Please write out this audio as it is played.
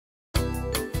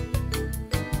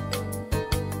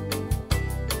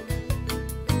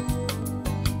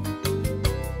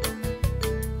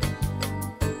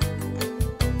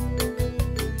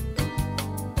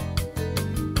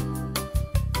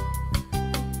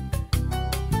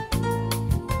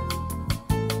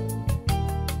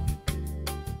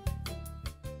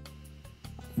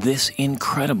This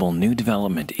incredible new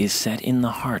development is set in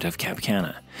the heart of Cap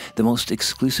Cana, the most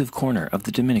exclusive corner of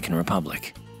the Dominican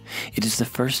Republic. It is the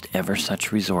first ever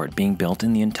such resort being built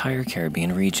in the entire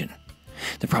Caribbean region.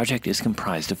 The project is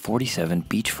comprised of 47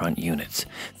 beachfront units,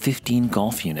 15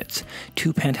 golf units,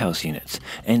 2 penthouse units,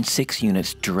 and 6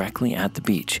 units directly at the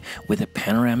beach with a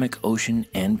panoramic ocean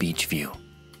and beach view.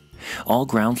 All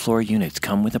ground floor units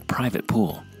come with a private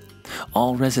pool.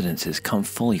 All residences come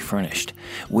fully furnished,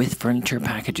 with furniture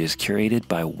packages curated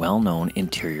by well-known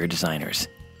interior designers.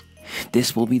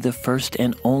 This will be the first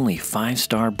and only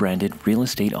 5-star branded real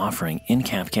estate offering in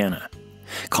Cap Cana.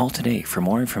 Call today for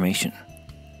more information.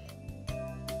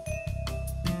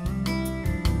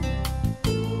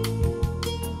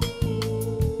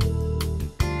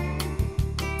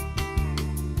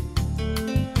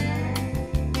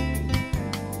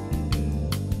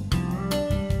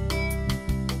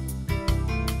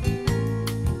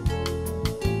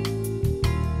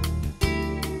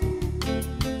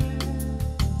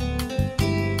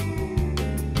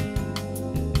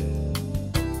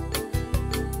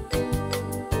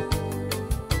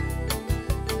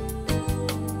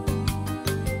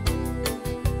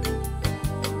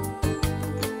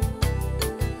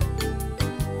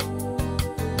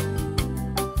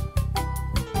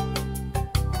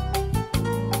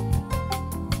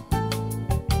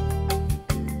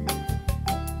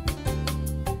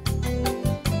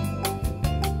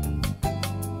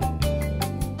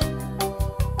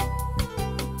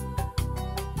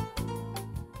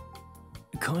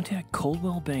 Contact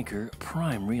Coldwell Banker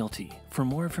Prime Realty for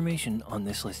more information on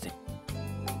this listing.